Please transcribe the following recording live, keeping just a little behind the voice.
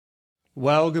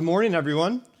Well, good morning,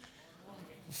 everyone.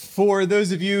 For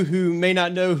those of you who may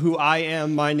not know who I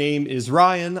am, my name is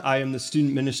Ryan. I am the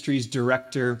Student Ministries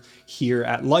Director here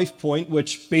at LifePoint,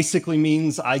 which basically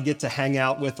means I get to hang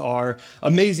out with our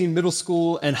amazing middle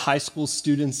school and high school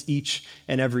students each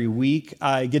and every week.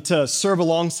 I get to serve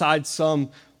alongside some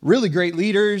really great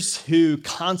leaders who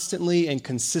constantly and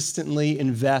consistently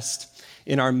invest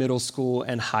in our middle school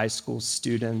and high school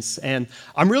students. And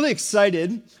I'm really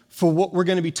excited for what we're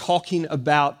going to be talking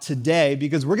about today,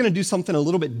 because we're going to do something a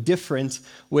little bit different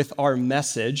with our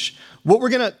message. What we're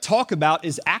going to talk about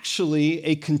is actually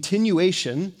a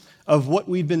continuation of what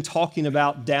we've been talking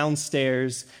about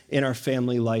downstairs in our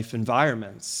family life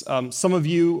environments. Some of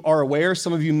you are aware,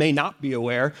 some of you may not be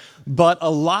aware, but a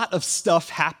lot of stuff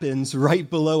happens right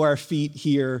below our feet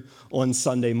here on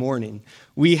Sunday morning.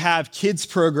 We have kids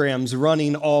programs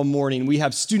running all morning. We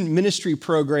have student ministry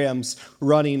programs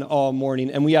running all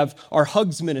morning. And we have our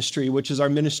Hugs ministry, which is our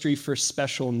ministry for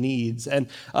special needs. And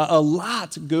a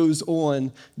lot goes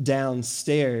on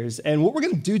downstairs. And what we're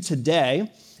going to do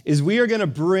today is we are going to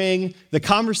bring the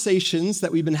conversations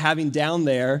that we've been having down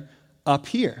there up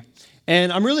here.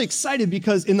 And I'm really excited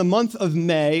because in the month of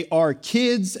May, our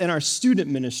kids and our student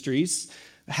ministries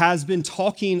has been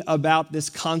talking about this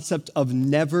concept of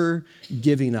never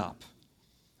giving up.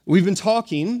 We've been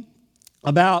talking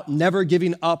about never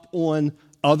giving up on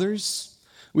others.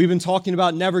 We've been talking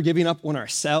about never giving up on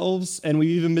ourselves, and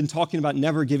we've even been talking about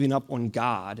never giving up on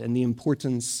God and the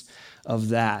importance of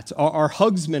that. Our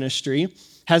Hugs ministry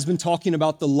has been talking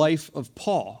about the life of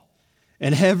Paul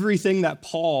and everything that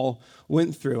Paul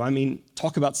went through. I mean,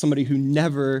 talk about somebody who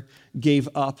never gave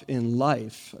up in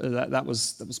life. That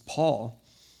was Paul.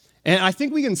 And I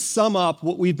think we can sum up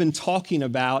what we've been talking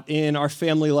about in our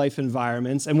family life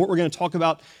environments and what we're going to talk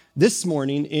about this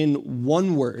morning in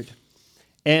one word.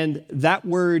 And that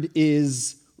word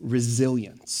is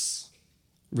resilience.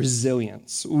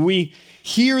 Resilience. We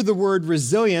hear the word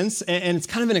resilience, and it's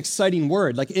kind of an exciting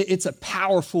word. Like, it's a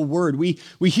powerful word. We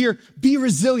hear, be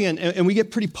resilient, and we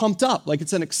get pretty pumped up, like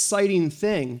it's an exciting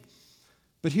thing.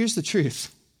 But here's the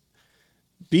truth.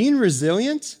 Being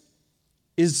resilient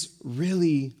is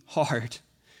really hard.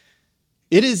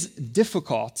 It is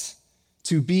difficult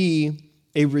to be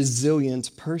a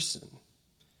resilient person.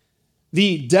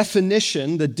 The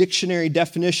definition, the dictionary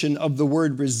definition of the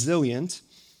word resilient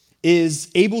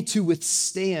is able to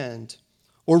withstand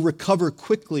or recover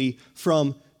quickly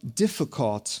from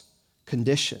difficult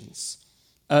conditions.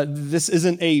 This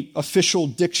isn't an official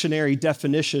dictionary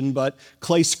definition, but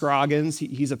Clay Scroggins,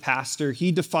 he's a pastor,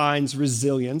 he defines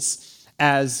resilience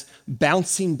as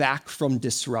bouncing back from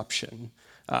disruption.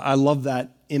 I love that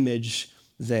image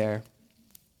there.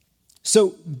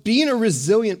 So being a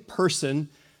resilient person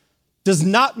does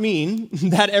not mean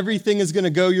that everything is going to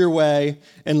go your way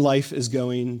and life is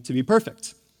going to be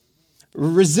perfect.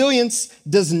 Resilience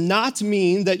does not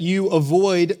mean that you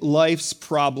avoid life's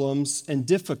problems and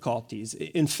difficulties.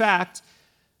 In fact,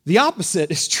 the opposite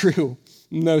is true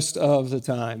most of the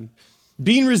time.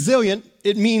 Being resilient,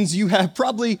 it means you have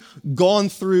probably gone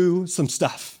through some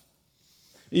stuff.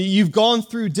 You've gone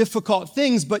through difficult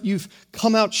things, but you've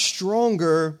come out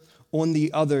stronger on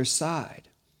the other side.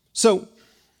 So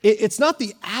it's not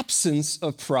the absence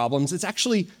of problems, it's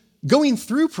actually going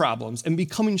through problems and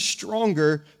becoming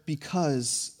stronger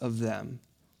because of them.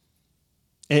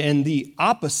 And the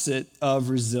opposite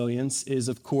of resilience is,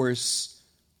 of course,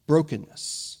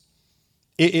 brokenness.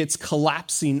 It's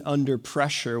collapsing under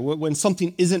pressure. When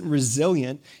something isn't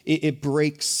resilient, it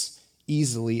breaks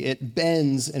easily. It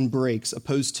bends and breaks,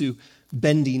 opposed to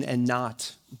bending and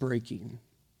not breaking.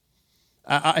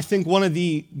 I think one of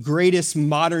the greatest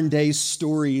modern day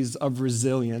stories of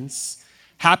resilience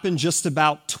happened just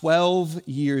about 12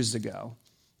 years ago.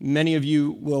 Many of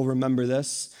you will remember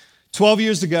this. 12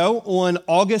 years ago, on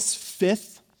August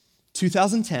 5th,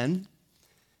 2010,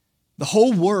 the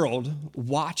whole world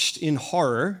watched in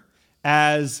horror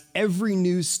as every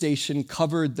news station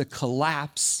covered the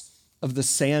collapse of the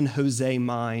San Jose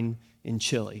mine in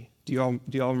Chile. Do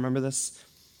you all remember this?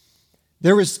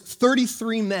 There was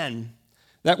 33 men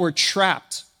that were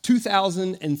trapped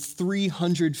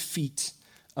 2,300 feet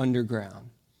underground.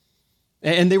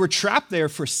 And they were trapped there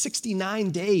for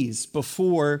 69 days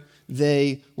before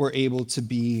they were able to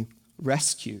be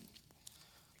rescued.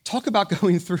 Talk about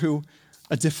going through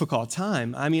a difficult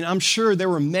time. I mean, I'm sure there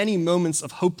were many moments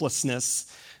of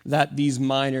hopelessness that these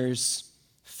miners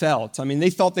felt. I mean,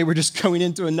 they thought they were just going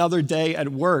into another day at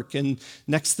work, and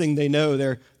next thing they know,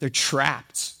 they're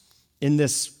trapped in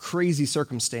this crazy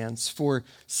circumstance for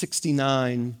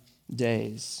 69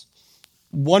 days.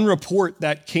 One report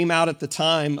that came out at the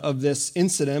time of this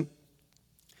incident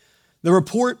The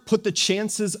report put the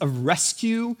chances of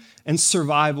rescue and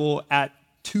survival at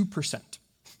 2%.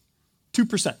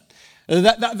 2%.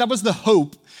 That was the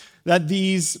hope that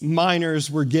these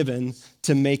miners were given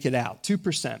to make it out,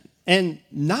 2%. And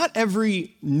not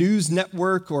every news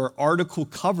network or article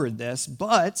covered this,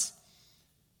 but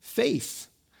faith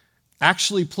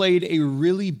actually played a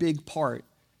really big part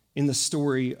in the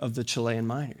story of the Chilean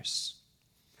miners.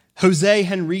 Jose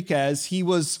Henriquez, he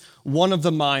was one of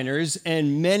the miners,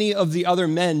 and many of the other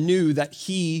men knew that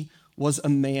he was a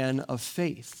man of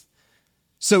faith.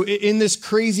 So in this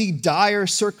crazy, dire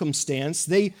circumstance,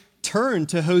 they turned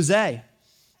to Jose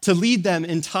to lead them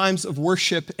in times of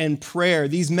worship and prayer.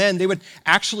 These men, they would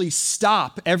actually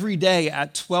stop every day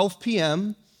at 12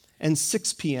 p.m. and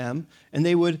 6 p.m., and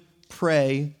they would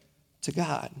pray to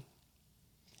God.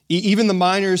 Even the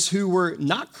miners who were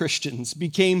not Christians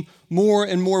became more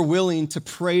and more willing to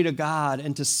pray to God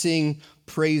and to sing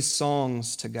praise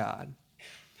songs to God.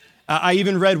 I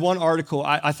even read one article.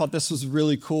 I thought this was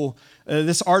really cool.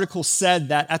 This article said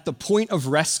that at the point of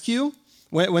rescue,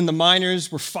 when the miners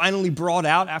were finally brought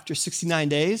out after 69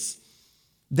 days,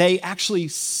 they actually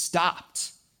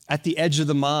stopped at the edge of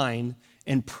the mine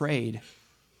and prayed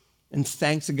and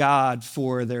thanked God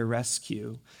for their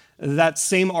rescue. That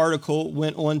same article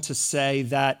went on to say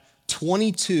that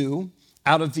 22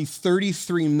 out of the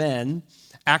 33 men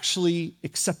actually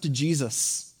accepted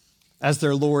Jesus as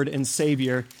their Lord and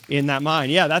Savior in that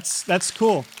mine. Yeah, that's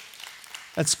cool.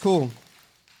 That's cool.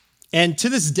 And to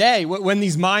this day, when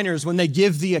these miners, when they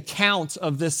give the account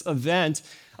of this event,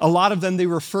 a lot of them, they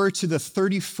refer to the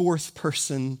 34th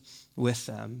person with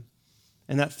them.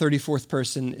 And that 34th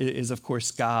person is, of course,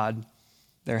 God,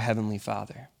 their heavenly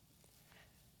Father.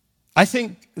 I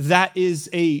think that is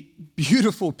a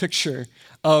beautiful picture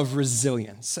of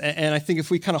resilience. And I think if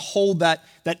we kind of hold that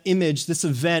image, this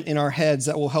event in our heads,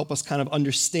 that will help us kind of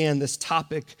understand this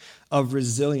topic of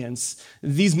resilience.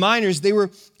 These miners, they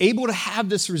were able to have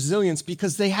this resilience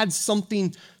because they had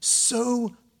something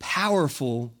so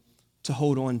powerful to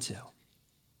hold on to.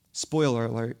 Spoiler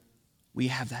alert, we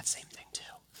have that same thing too.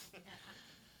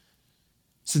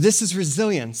 So this is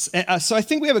resilience. So I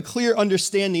think we have a clear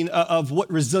understanding of what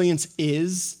resilience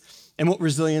is and what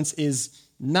resilience is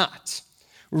not.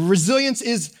 Resilience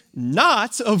is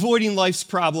not avoiding life's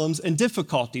problems and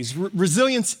difficulties.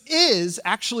 Resilience is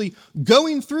actually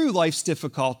going through life's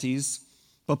difficulties,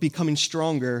 but becoming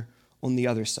stronger on the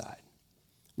other side.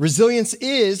 Resilience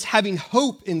is having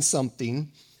hope in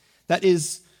something that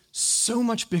is so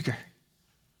much bigger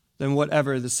than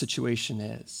whatever the situation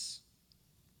is.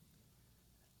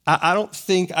 I don't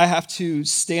think I have to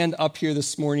stand up here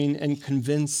this morning and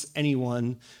convince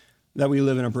anyone that we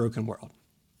live in a broken world.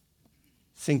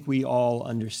 I think we all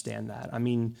understand that. I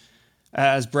mean,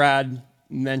 as Brad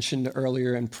mentioned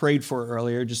earlier and prayed for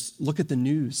earlier, just look at the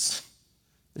news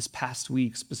this past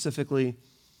week, specifically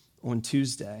on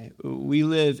Tuesday. We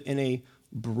live in a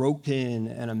broken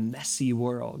and a messy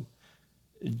world.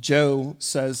 Joe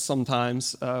says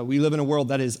sometimes we live in a world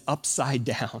that is upside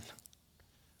down.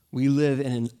 We live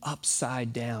in an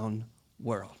upside down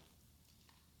world.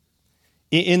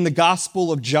 In the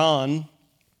Gospel of John,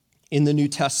 in the New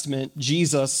Testament,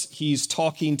 Jesus, he's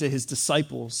talking to his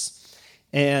disciples.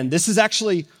 And this is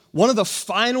actually one of the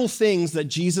final things that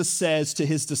Jesus says to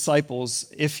his disciples.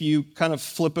 If you kind of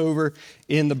flip over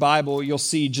in the Bible, you'll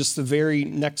see just the very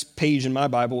next page in my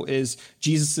Bible is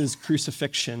Jesus'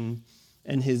 crucifixion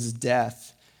and his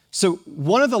death. So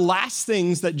one of the last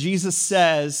things that Jesus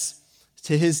says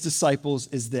to his disciples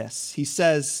is this. He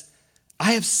says,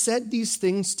 I have said these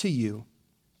things to you,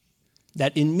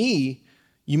 that in me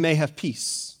you may have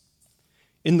peace.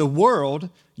 In the world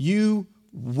you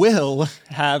will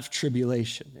have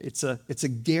tribulation. It's a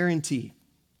guarantee.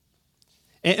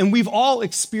 And we've all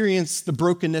experienced the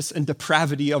brokenness and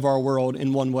depravity of our world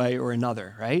in one way or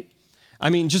another, right? I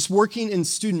mean, just working in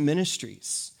student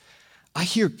ministries, I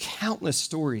hear countless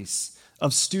stories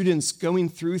of students going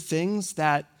through things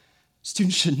that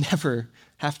students should never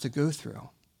have to go through.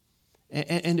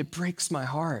 And it breaks my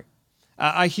heart.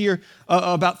 I hear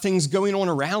about things going on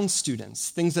around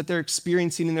students, things that they're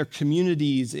experiencing in their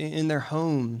communities, in their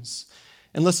homes.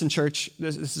 And listen, church,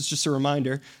 this is just a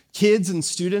reminder. Kids and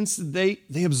students, they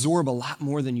absorb a lot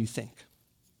more than you think.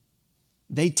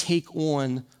 They take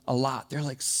on a lot. They're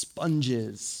like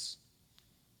sponges.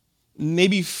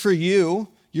 Maybe for you,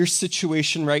 your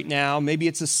situation right now, maybe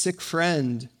it's a sick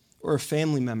friend or a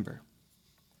family member.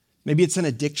 Maybe it's an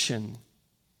addiction.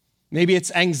 Maybe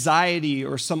it's anxiety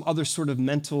or some other sort of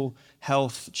mental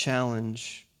health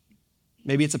challenge.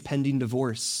 Maybe it's a pending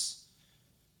divorce.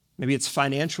 Maybe it's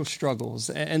financial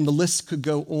struggles. And the list could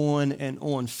go on and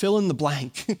on. Fill in the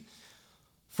blank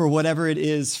for whatever it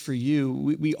is for you.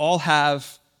 We all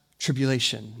have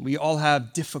tribulation. We all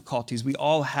have difficulties. We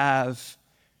all have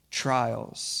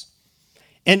trials.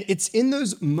 And it's in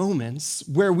those moments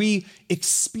where we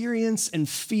experience and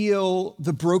feel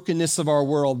the brokenness of our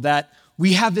world that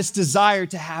we have this desire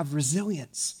to have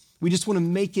resilience. We just want to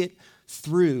make it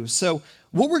through. So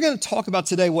what we're going to talk about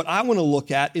today, what I want to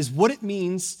look at, is what it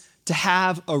means to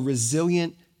have a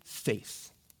resilient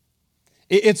faith.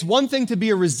 It's one thing to be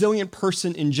a resilient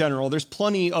person in general. There's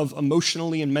plenty of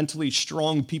emotionally and mentally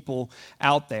strong people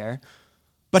out there.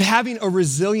 But having a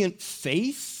resilient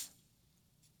faith,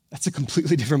 that's a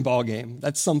completely different ballgame.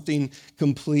 That's something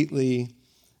completely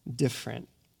different.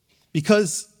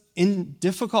 Because in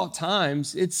difficult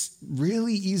times, it's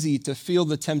really easy to feel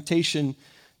the temptation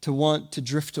to want to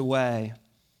drift away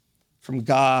from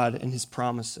God and his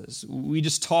promises. We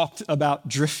just talked about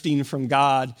drifting from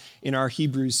God in our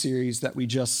Hebrews series that we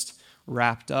just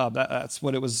wrapped up. That's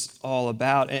what it was all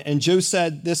about. And Joe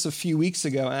said this a few weeks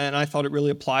ago, and I thought it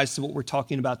really applies to what we're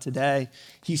talking about today.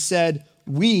 He said,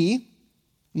 we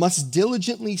must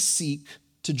diligently seek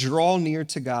to draw near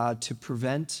to God to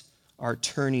prevent our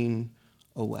turning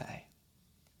away.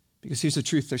 Because here's the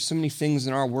truth, there's so many things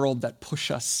in our world that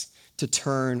push us to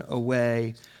turn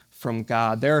away from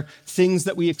God. There are things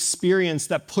that we experience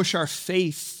that push our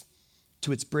faith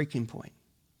to its breaking point.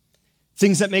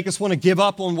 Things that make us want to give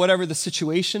up on whatever the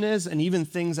situation is, and even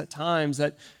things at times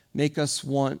that make us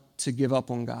want to give up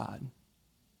on God.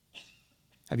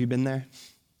 Have you been there?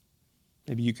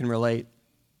 Maybe you can relate.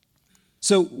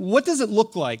 So what does it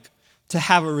look like to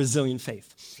have a resilient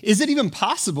faith? Is it even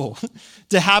possible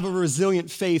to have a resilient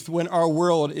faith when our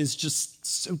world is just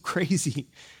so crazy?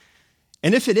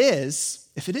 And if it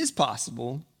is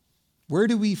possible, where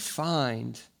do we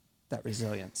find that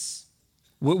resilience?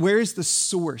 Where is the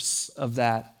source of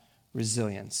that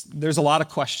resilience? There's a lot of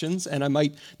questions, and I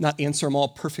might not answer them all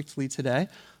perfectly today,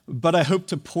 but I hope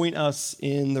to point us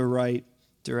in the right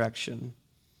direction.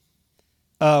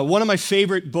 One of my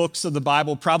favorite books of the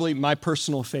Bible, probably my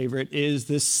personal favorite, is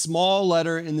this small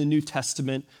letter in the New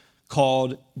Testament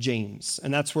called James.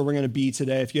 And that's where we're going to be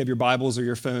today. If you have your Bibles or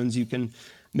your phones, you can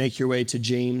make your way to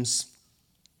James.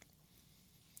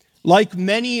 Like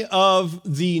many of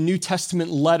the New Testament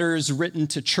letters written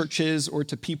to churches or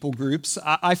to people groups,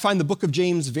 I find the book of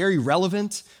James very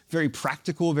relevant, very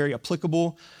practical, very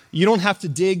applicable. You don't have to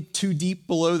dig too deep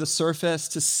below the surface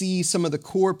to see some of the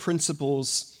core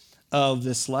principles of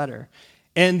this letter.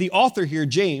 And the author here,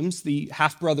 James, the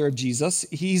half-brother of Jesus,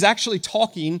 he's actually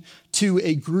talking to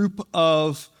a group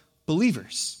of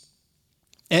believers.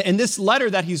 And this letter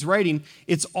that he's writing,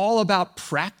 it's all about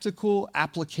practical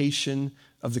application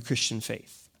of the Christian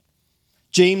faith.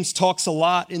 James talks a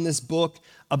lot in this book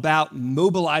about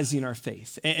mobilizing our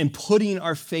faith and putting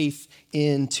our faith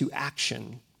into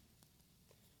action.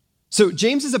 So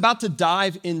James is about to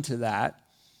dive into that.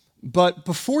 But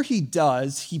before he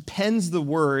does, he pens the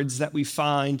words that we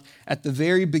find at the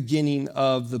very beginning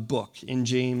of the book in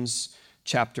James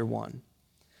chapter 1.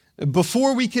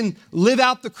 Before we can live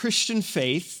out the Christian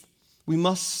faith, we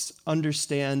must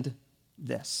understand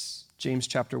this. James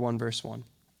chapter 1, verse 1.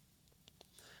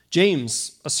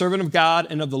 James, a servant of God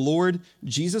and of the Lord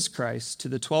Jesus Christ, to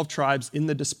the 12 tribes in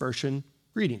the dispersion,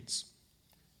 greetings.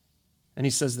 And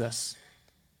he says this,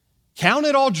 count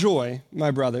it all joy, my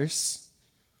brothers,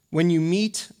 when you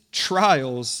meet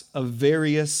trials of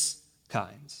various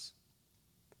kinds.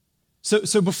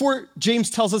 So before James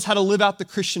tells us how to live out the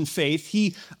Christian faith,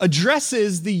 he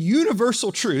addresses the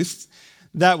universal truth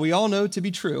that we all know to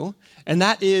be true, and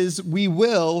that is we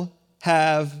will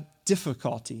have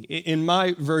difficulty. In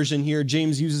my version here,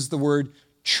 James uses the word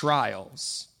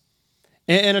trials.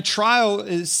 And a trial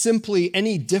is simply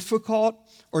any difficult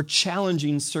or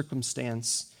challenging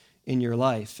circumstance in your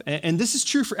life. And this is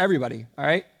true for everybody, all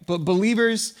right? But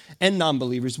believers and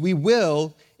non-believers, we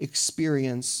will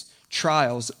experience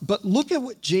trials. But look at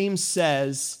what James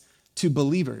says to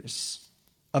believers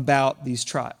about these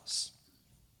trials.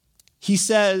 He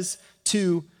says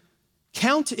to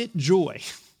count it joy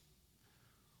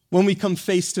when we come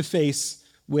face to face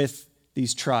with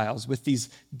these trials, with these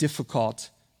difficult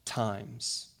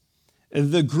times.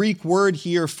 The Greek word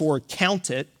here for count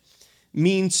it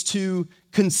means to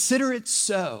consider it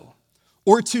so,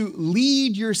 or to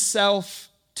lead yourself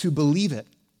to believe it.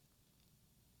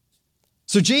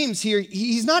 So James here,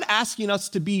 he's not asking us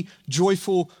to be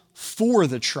joyful for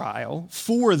the trial,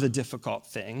 for the difficult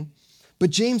thing, but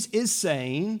James is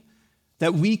saying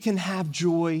that we can have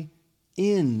joy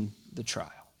in the trial.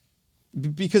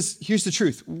 Because here's the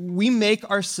truth, we make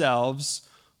ourselves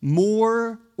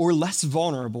more or less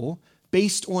vulnerable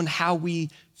based on how we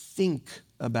think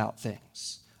about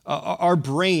things. Our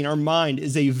brain, our mind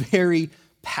is a very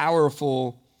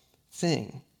powerful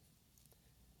thing.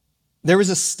 There was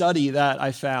a study that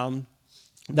I found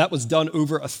that was done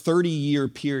over a 30-year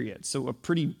period, so a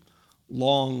pretty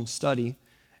long study.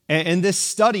 And this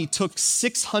study took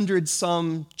 600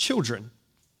 some children,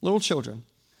 little children,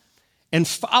 and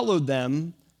followed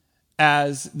them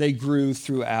as they grew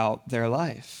throughout their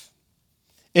life.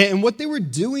 And what they were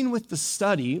doing with the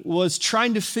study was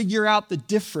trying to figure out the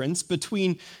difference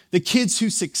between the kids who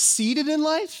succeeded in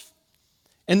life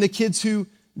and the kids who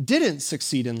didn't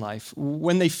succeed in life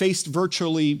when they faced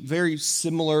virtually very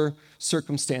similar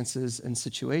circumstances and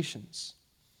situations.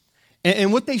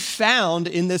 And what they found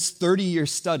in this 30-year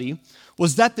study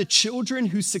was that the children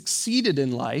who succeeded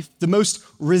in life, the most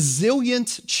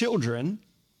resilient children,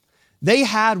 they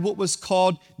had what was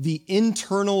called the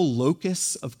internal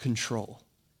locus of control.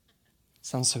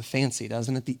 Sounds so fancy,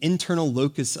 doesn't it? The internal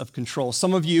locus of control.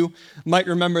 Some of you might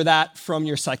remember that from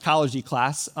your psychology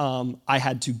class. I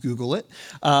had to Google it.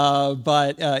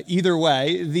 But either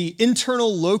way, the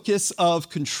internal locus of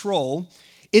control,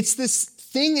 it's this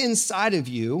thing inside of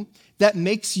you that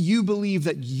makes you believe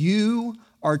that you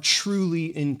are truly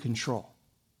in control.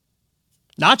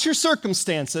 Not your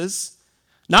circumstances,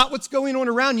 not what's going on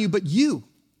around you, but you.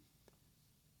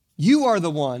 You are the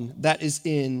one that is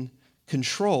in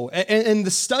control. And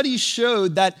the studies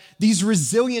showed that these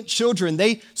resilient children,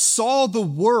 they saw the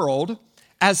world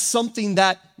as something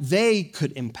that they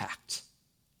could impact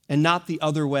and not the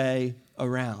other way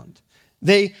around.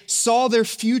 They saw their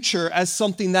future as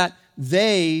something that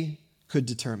they could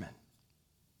determine.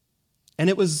 And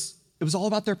it was all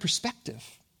about their perspective.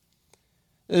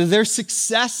 Their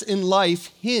success in life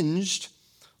hinged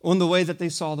on the way that they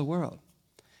saw the world.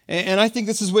 And I think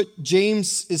this is what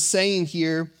James is saying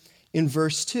here in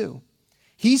verse 2.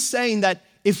 He's saying that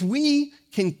if we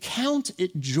can count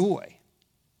it joy,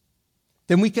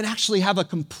 then we can actually have a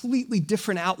completely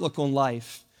different outlook on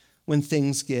life when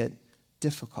things get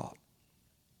difficult.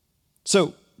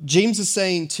 So James is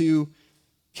saying to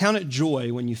count it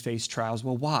joy when you face trials.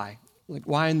 Well, why? Like,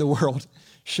 why in the world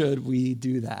should we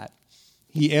do that?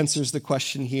 He answers the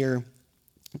question here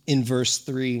in verse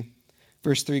 3.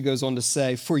 Verse 3 goes on to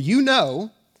say, "For you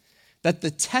know that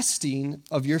the testing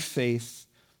of your faith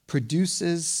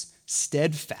produces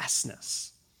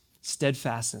steadfastness."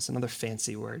 Steadfastness, another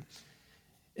fancy word.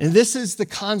 And this is the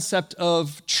concept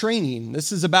of training.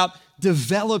 This is about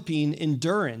developing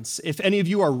endurance. If any of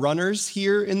you are runners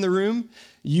here in the room,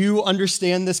 you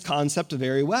understand this concept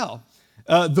very well.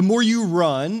 The more you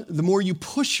run, the more you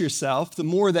push yourself, the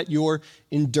more that your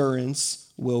endurance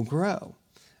will grow.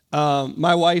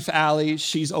 My wife, Allie,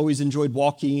 she's always enjoyed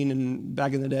walking, and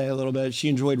back in the day a little bit, she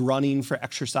enjoyed running for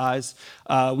exercise.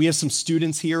 We have some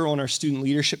students here on our student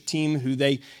leadership team who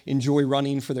they enjoy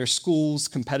running for their schools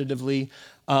competitively.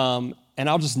 And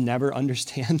I'll just never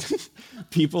understand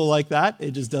people like that.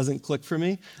 It just doesn't click for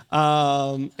me.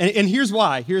 And here's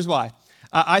why.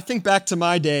 I think back to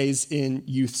my days in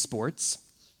youth sports,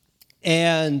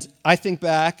 and I think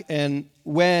back and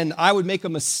when I would make a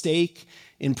mistake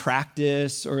in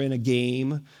practice or in a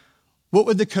game, what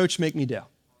would the coach make me do?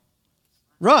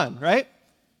 Run, right?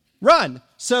 Run.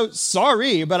 So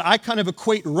sorry, but I kind of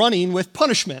equate running with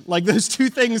punishment. Like those two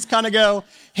things kind of go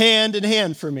hand in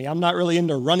hand for me. I'm not really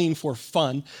into running for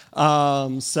fun.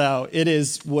 So it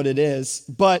is what it is.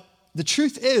 But the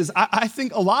truth is, I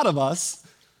think a lot of us,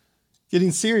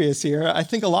 getting serious here, I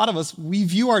think a lot of us, we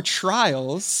view our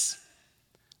trials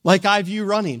like I view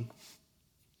running.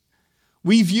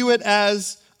 We view it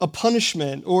as a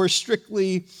punishment or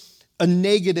strictly a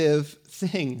negative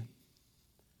thing.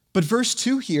 But verse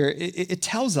 2 here, it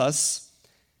tells us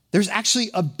there's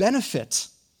actually a benefit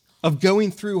of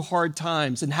going through hard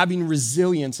times and having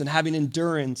resilience and having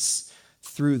endurance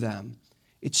through them.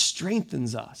 It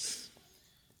strengthens us.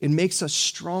 It makes us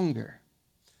stronger.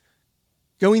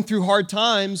 Going through hard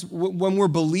times, when we're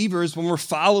believers, when we're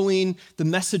following the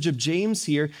message of James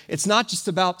here, it's not just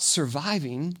about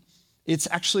surviving. It's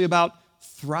actually about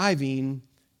thriving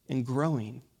and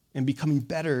growing and becoming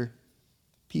better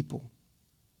people.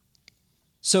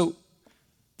 So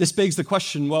this begs the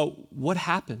question, well, what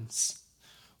happens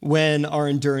when our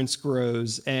endurance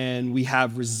grows and we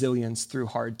have resilience through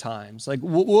hard times? Like,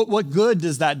 what good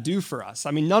does that do for us?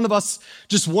 I mean, none of us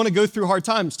just want to go through hard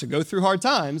times to go through hard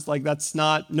times. Like,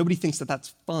 nobody thinks that that's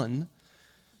fun.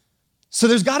 So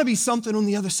there's got to be something on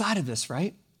the other side of this,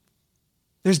 right?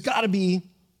 There's got to be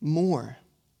more.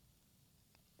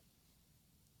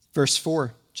 Verse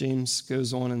 4, James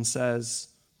goes on and says,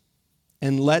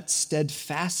 "And let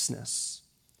steadfastness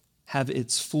have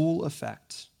its full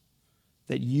effect,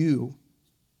 that you,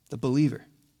 the believer,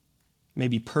 may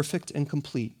be perfect and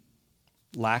complete,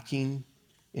 lacking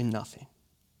in nothing.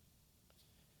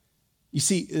 You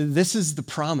see, this is the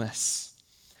promise.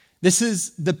 This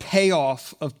is the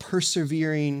payoff of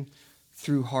persevering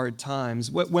through hard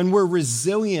times. When we're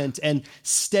resilient and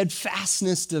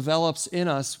steadfastness develops in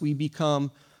us, we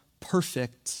become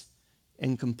perfect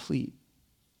and complete.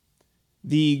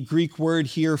 The Greek word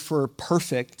here for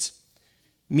perfect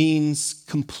means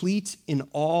complete in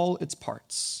all its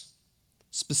parts,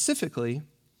 specifically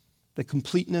the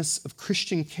completeness of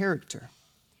Christian character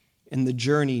in the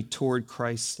journey toward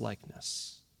Christ's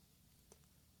likeness.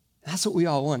 That's what we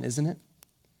all want, isn't it?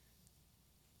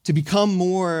 To become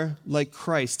more like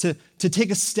Christ, to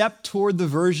take a step toward the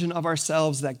version of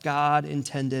ourselves that God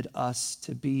intended us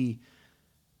to be.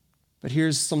 But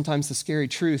here's sometimes the scary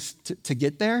truth. To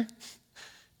get there,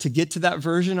 to get to that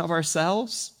version of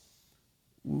ourselves,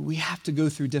 we have to go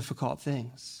through difficult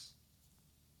things.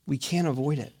 We can't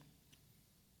avoid it.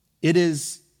 It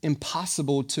is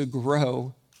impossible to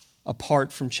grow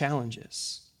apart from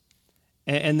challenges.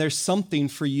 And there's something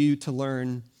for you to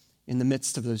learn in the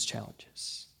midst of those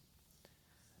challenges.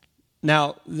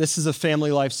 Now, this is a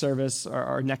family life service,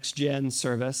 our next gen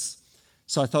service.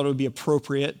 So I thought it would be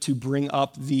appropriate to bring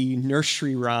up the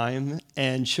nursery rhyme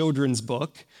and children's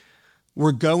book,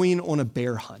 We're Going on a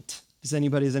Bear Hunt. Is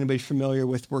anybody familiar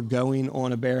with We're Going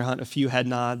on a Bear Hunt? A few head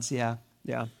nods. Yeah.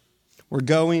 We're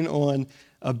going on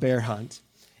a bear hunt.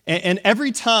 And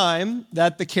every time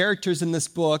that the characters in this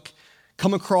book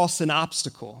come across an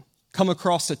obstacle, come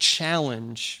across a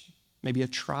challenge, maybe a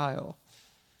trial,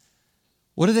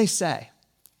 what do they say?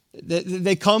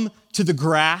 They come to the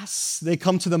grass, they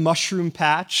come to the mushroom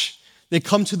patch, they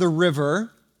come to the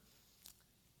river,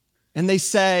 and they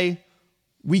say,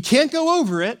 we can't go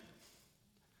over it,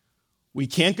 we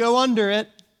can't go under it,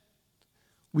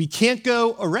 we can't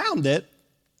go around it,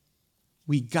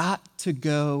 we got to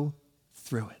go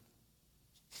through it.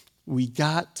 We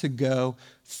got to go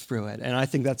through it. And I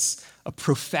think that's a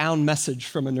profound message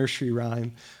from a nursery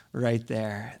rhyme right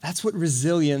there. That's what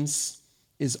resilience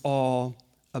is all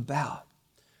about.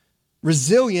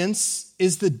 Resilience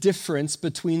is the difference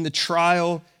between the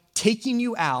trial taking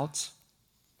you out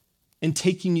and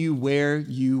taking you where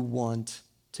you want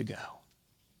to go.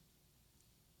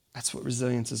 That's what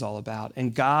resilience is all about.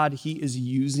 And God, He is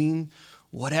using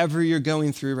whatever you're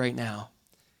going through right now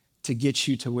to get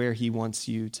you to where He wants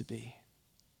you to be.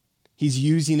 He's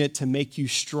using it to make you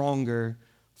stronger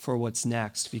for what's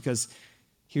next. Because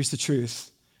here's the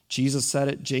truth. Jesus said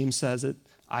it, James says it,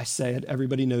 I say it,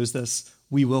 everybody knows this.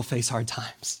 We will face hard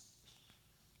times.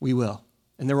 We will.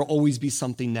 And there will always be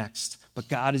something next. But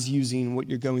God is using what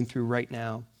you're going through right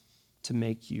now to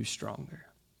make you stronger.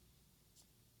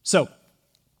 So,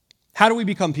 how do we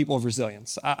become people of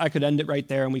resilience? I could end it right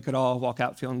there and we could all walk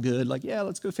out feeling good, like, yeah,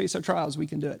 let's go face our trials, we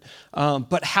can do it.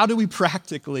 But how do we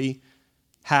practically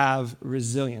have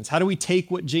resilience? How do we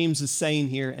take what James is saying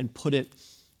here and put it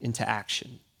into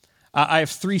action? I have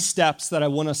 3 steps that I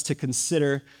want us to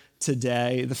consider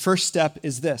today. The first step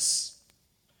is this: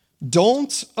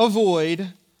 don't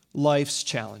avoid life's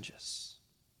challenges.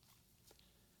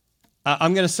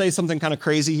 I'm going to say something kind of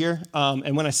crazy here,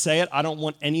 and when I say it, I don't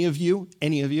want any of you,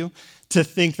 to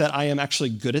think that I am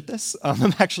actually good at this.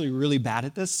 I'm actually really bad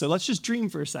at this, so let's just dream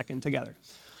for a second together.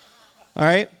 All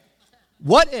right?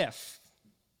 What if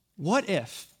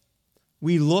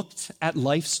we looked at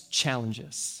life's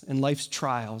challenges and life's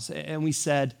trials and we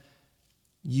said,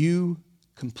 you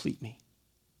complete me.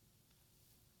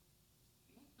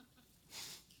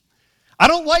 I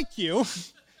don't like you.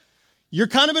 You're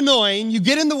kind of annoying. You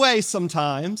get in the way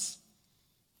sometimes,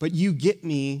 but you get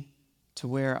me to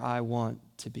where I want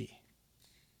to be.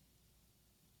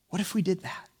 What if we did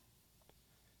that?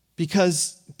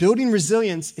 Because building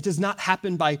resilience, it does not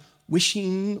happen by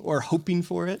wishing or hoping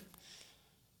for it.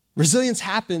 Resilience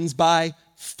happens by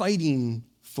fighting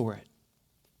for it.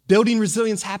 Building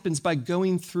resilience happens by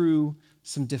going through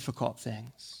some difficult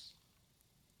things.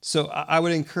 So I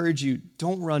would encourage you,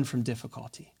 don't run from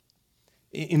difficulty.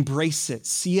 Embrace it.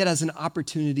 See it as an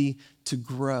opportunity to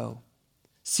grow.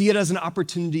 See it as an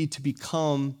opportunity to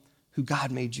become who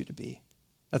God made you to be.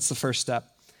 That's the first step.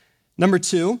 Number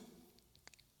 2,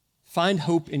 find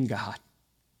hope in God.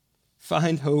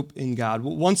 Find hope in God.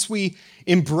 Once we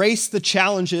embrace the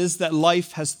challenges that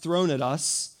life has thrown at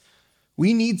us,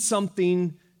 we need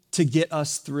something to get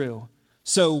us through.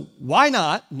 So why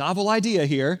not, novel idea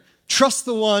here, trust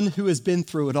the one who has been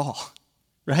through it all,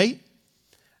 right?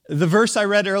 The verse I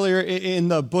read earlier in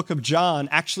the book of John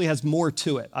actually has more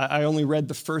to it. I only read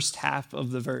the first half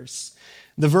of the verse.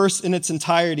 The verse in its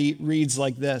entirety reads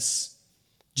like this.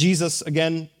 Jesus,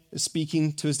 again,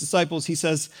 speaking to his disciples, he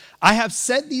says, I have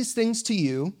said these things to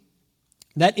you,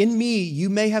 that in me you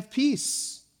may have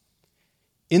peace.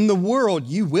 In the world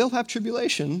you will have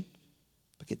tribulation.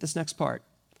 But get this next part.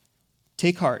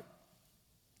 Take heart.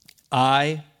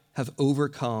 I have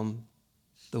overcome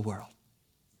the world.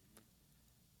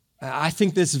 I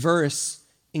think this verse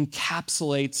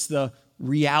encapsulates the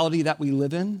reality that we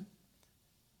live in.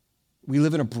 We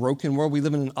live in a broken world. We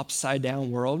live in an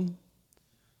upside-down world.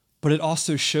 But it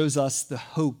also shows us the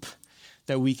hope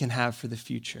that we can have for the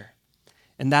future.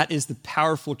 And that is the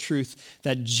powerful truth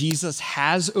that Jesus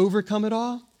has overcome it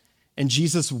all, and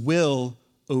Jesus will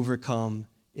overcome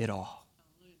it all.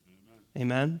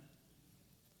 Amen?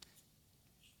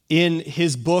 In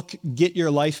his book, Get Your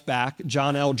Life Back,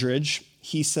 John Eldredge,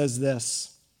 he says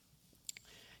this.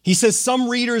 He says, some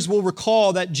readers will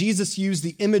recall that Jesus used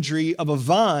the imagery of a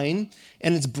vine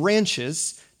and its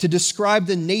branches to describe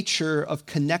the nature of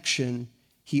connection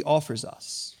he offers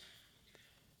us.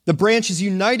 The branch is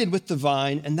united with the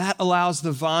vine, and that allows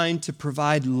the vine to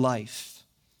provide life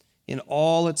in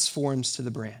all its forms to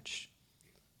the branch: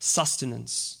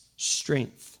 sustenance,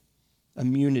 strength,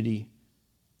 immunity,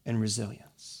 and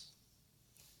resilience.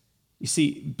 You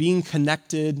see, being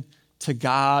connected to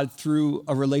God through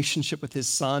a relationship with his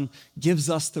Son gives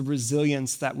us the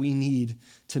resilience that we need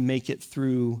to make it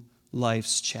through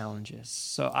life's challenges.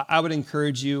 So I would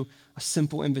encourage you, a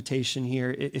simple invitation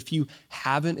here. If you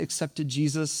haven't accepted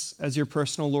Jesus as your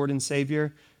personal Lord and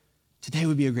Savior, today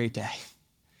would be a great day.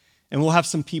 And we'll have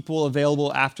some people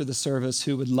available after the service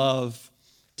who would love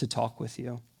to talk with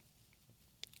you.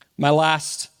 My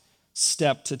last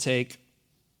step to take,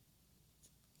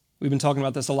 we've been talking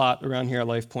about this a lot around here at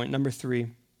Life Point. Number 3,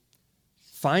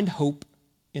 find hope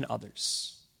in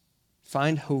others.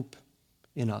 Find hope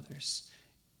in others.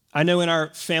 I know in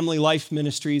our family life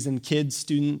ministries and kids,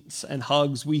 students, and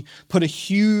hugs, we put a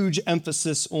huge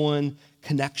emphasis on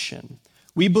connection.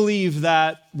 We believe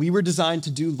that we were designed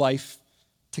to do life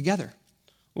together.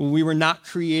 We were not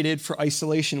created for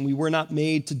isolation. We were not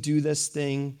made to do this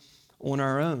thing on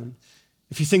our own.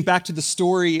 If you think back to the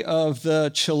story of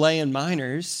the Chilean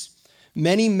miners,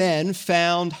 many men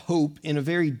found hope in a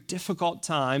very difficult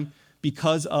time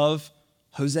because of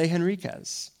Jose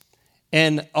Henriquez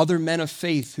and other men of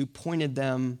faith who pointed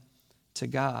them to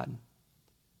God.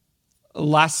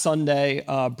 Last Sunday,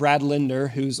 Brad Linder,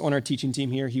 who's on our teaching team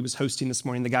here, he was hosting this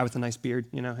morning, the guy with the nice beard,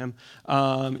 you know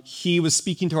him. He was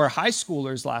speaking to our high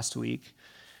schoolers last week,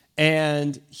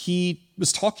 and he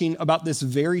was talking about this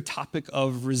very topic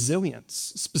of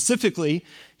resilience. Specifically,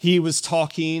 he was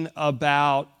talking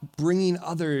about bringing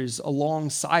others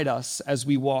alongside us as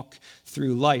we walk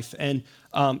through life. And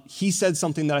he said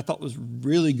something that I thought was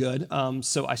really good,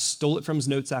 so I stole it from his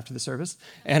notes after the service,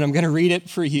 and I'm going to read it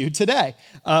for you today.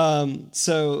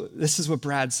 So this is what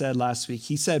Brad said last week.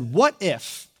 He said, what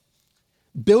if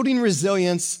building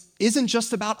resilience isn't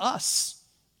just about us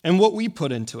and what we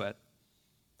put into it?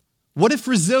 What if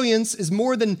resilience is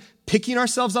more than picking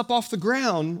ourselves up off the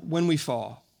ground when we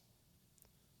fall?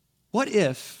 What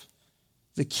if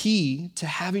the key to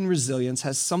having resilience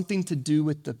has something to do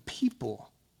with the people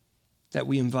that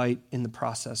we invite in the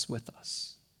process with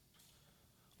us?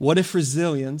 What if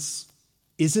resilience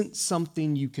isn't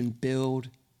something you can build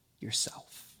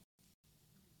yourself?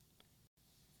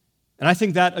 And I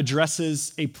think that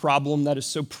addresses a problem that is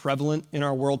so prevalent in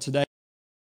our world today.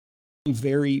 I'm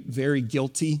very, very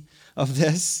guilty of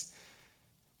this.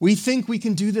 We think we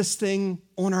can do this thing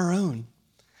on our own.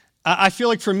 I feel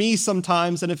like for me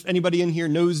sometimes, and if anybody in here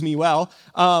knows me well,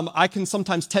 I can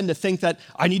sometimes tend to think that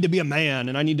I need to be a man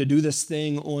and I need to do this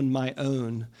thing on my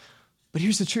own. But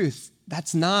here's the truth.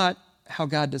 That's not how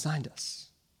God designed us.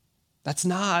 That's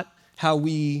not how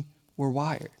we were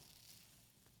wired.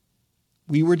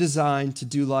 We were designed to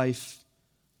do life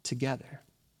together.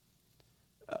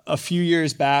 A few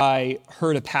years back, I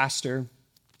heard a pastor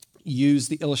use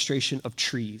the illustration of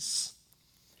trees.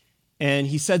 And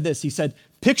he said this, he said,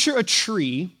 picture a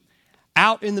tree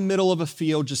out in the middle of a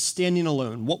field just standing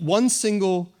alone, one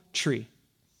single tree.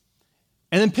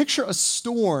 And then picture a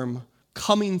storm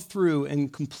coming through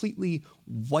and completely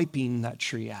wiping that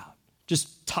tree out,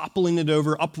 just toppling it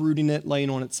over, uprooting it, laying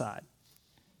on its side.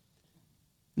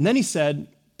 And then he said,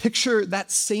 picture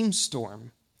that same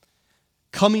storm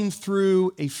coming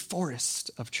through a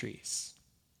forest of trees.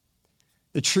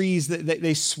 The trees,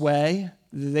 they sway,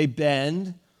 they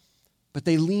bend, but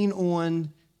they lean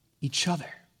on each other.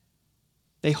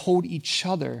 They hold each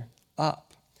other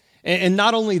up. And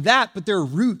not only that, but their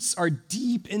roots are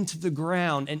deep into the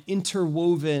ground and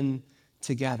interwoven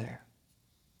together.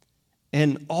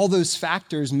 And all those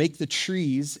factors make the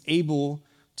trees able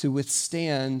to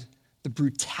withstand the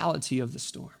brutality of the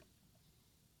storm.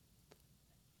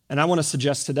 And I want to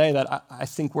suggest today that I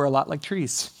think we're a lot like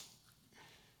trees.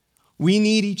 We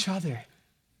need each other.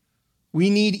 We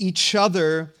need each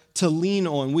other to lean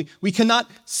on. We cannot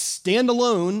stand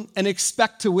alone and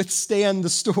expect to withstand the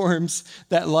storms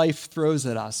that life throws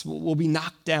at us. We'll be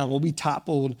knocked down. We'll be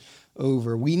toppled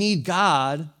over. We need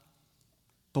God,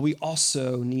 but we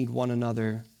also need one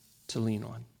another to lean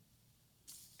on.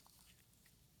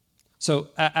 So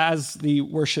as the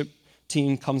worship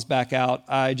team comes back out,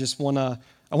 I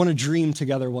want to dream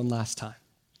together one last time.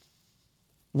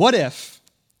 What if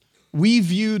we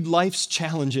viewed life's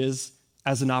challenges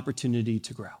as an opportunity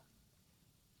to grow?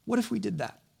 What if we did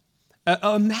that?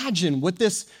 Imagine what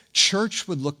this church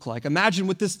would look like. Imagine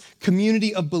what this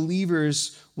community of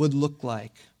believers would look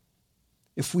like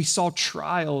if we saw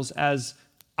trials as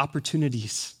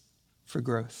opportunities for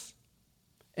growth.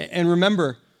 And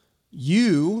remember,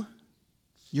 you're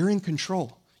in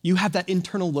control. You have that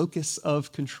internal locus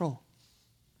of control.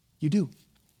 You do.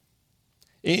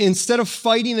 Instead of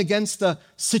fighting against the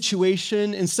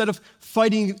situation, instead of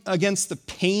fighting against the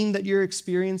pain that you're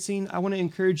experiencing, I want to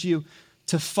encourage you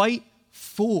to fight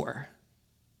for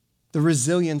the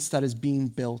resilience that is being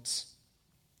built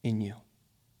in you.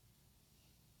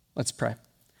 Let's pray.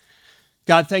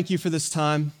 God, thank you for this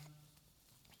time.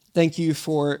 Thank you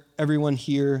for everyone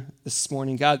here this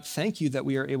morning. God, thank you that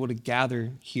we are able to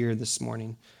gather here this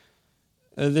morning.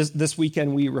 This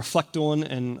weekend, we reflect on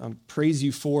and praise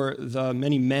you for the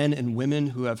many men and women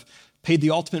who have paid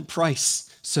the ultimate price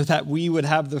so that we would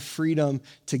have the freedom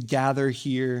to gather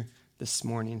here this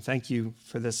morning. Thank you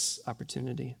for this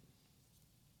opportunity.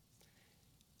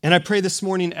 And I pray this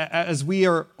morning, as we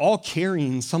are all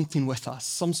carrying something with us,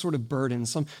 some sort of burden,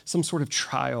 some sort of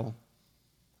trial,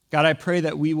 God, I pray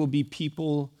that we will be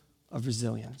people of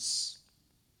resilience.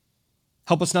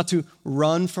 Help us not to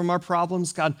run from our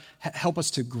problems. God, help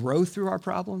us to grow through our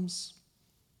problems.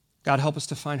 God, help us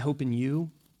to find hope in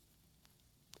you.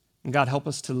 And God, help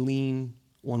us to lean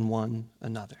on one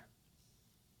another.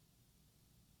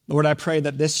 Lord, I pray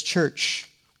that this church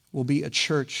will be a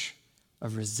church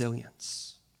of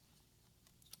resilience.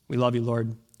 We love you,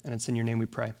 Lord, and it's in your name we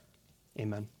pray.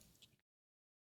 Amen.